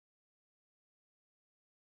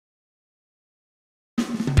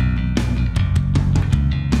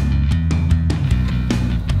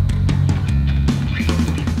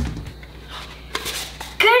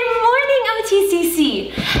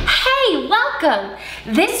welcome!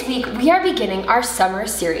 This week we are beginning our summer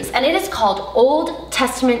series, and it is called Old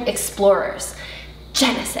Testament Explorers,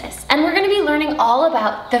 Genesis. And we're going to be learning all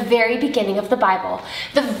about the very beginning of the Bible,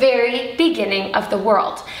 the very beginning of the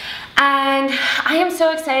world. And I am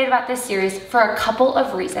so excited about this series for a couple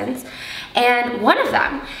of reasons. And one of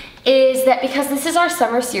them is that because this is our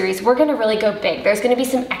summer series, we're going to really go big. There's going to be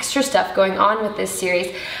some extra stuff going on with this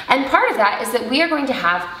series. And part of that is that we are going to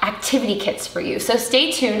have activity kits for you. So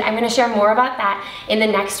stay tuned. I'm going to share more about that in the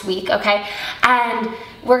next week, okay? And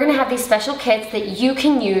we're going to have these special kits that you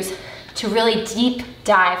can use to really deep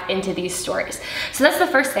dive into these stories. So that's the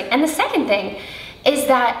first thing. And the second thing is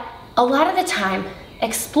that a lot of the time,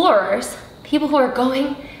 explorers, people who are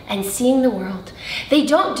going and seeing the world, they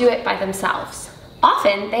don't do it by themselves.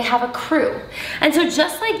 Often they have a crew. And so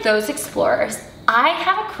just like those explorers, I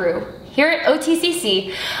have a crew here at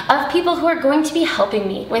OTCC of people who are going to be helping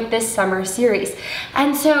me with this summer series.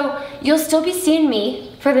 And so you'll still be seeing me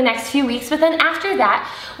for the next few weeks, but then after that,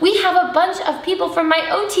 we have a bunch of people from my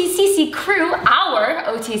OTCC crew, our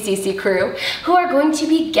OTCC crew, who are going to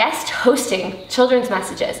be guest hosting children's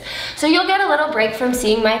messages. So you'll get a little break from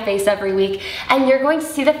seeing my face every week, and you're going to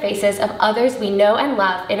see the faces of others we know and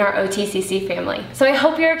love in our OTCC family. So I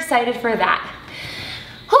hope you're excited for that.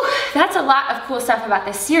 Whew, that's a lot of cool stuff about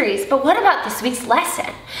this series, but what about this week's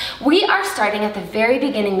lesson? We are starting at the very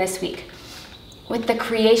beginning this week with the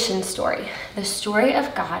creation story, the story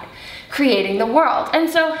of God creating the world. And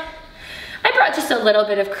so I brought just a little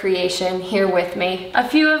bit of creation here with me. A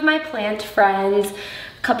few of my plant friends,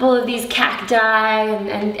 a couple of these cacti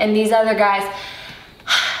and these other guys,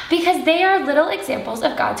 because they are little examples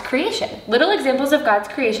of God's creation. Little examples of God's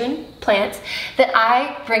creation, plants, that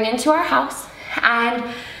I bring into our house,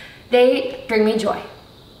 and they bring me joy.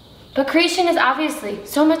 But creation is obviously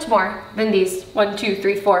so much more than these 1, 2,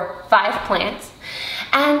 3, 4, 5 plants.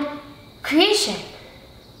 And creation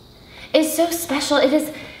is so special. It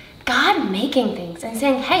is God making things and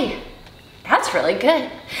saying, hey, that's really good.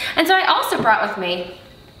 And so I also brought with me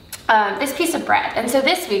this piece of bread. And so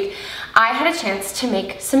this week, I had a chance to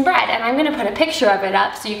make some bread, and I'm gonna put a picture of it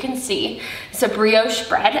up so you can see. It's a brioche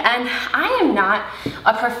bread, and I am not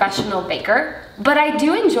a professional baker, but I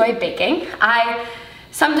do enjoy baking.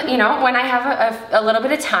 When I have a little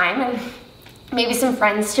bit of time and maybe some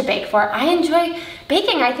friends to bake for, I enjoy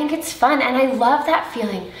baking. I think it's fun, and I love that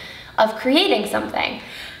feeling of creating something.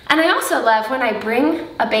 And I also love when I bring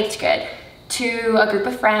a baked good to a group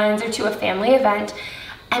of friends or to a family event,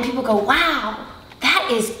 and people go, wow, that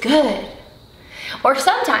is good. Or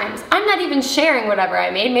sometimes I'm not even sharing whatever I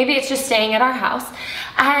made. Maybe it's just staying at our house.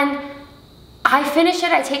 And I finish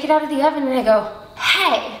it, I take it out of the oven, and I go,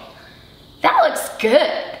 hey, that looks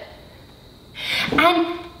good.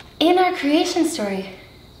 And in our creation story,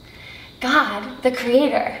 God, the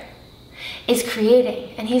creator, is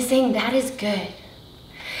creating, and he's saying that is good.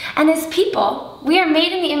 And as people, we are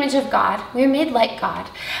made in the image of God. We are made like God.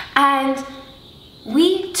 And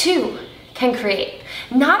we too can create,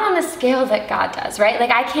 not on the scale that God does, right?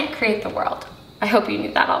 Like, I can't create the world. I hope you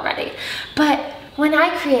knew that already. But when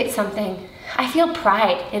I create something, I feel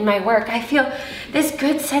pride in my work. I feel this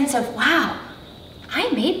good sense of, wow,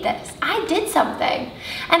 I made this. I did something,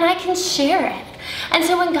 and I can share it. And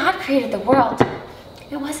so when God created the world,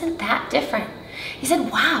 it wasn't that different. He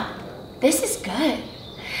said, wow, this is good,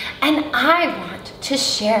 and I want to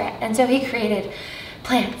share it. And so he created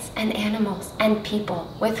plants and animals and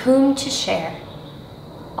people with whom to share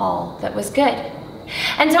all that was good.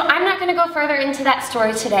 And so I'm not going to go further into that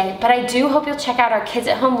story today, but I do hope you'll check out our Kids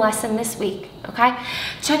at Home lesson this week, okay?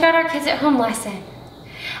 Check out our Kids at Home lesson.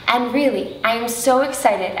 And really, I am so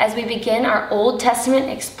excited as we begin our Old Testament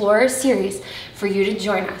Explorer series for you to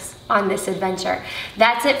join us on this adventure.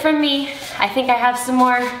 That's it from me. I think I have some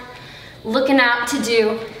more looking out to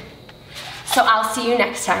do. So I'll see you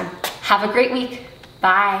next time. Have a great week.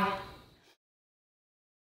 Bye.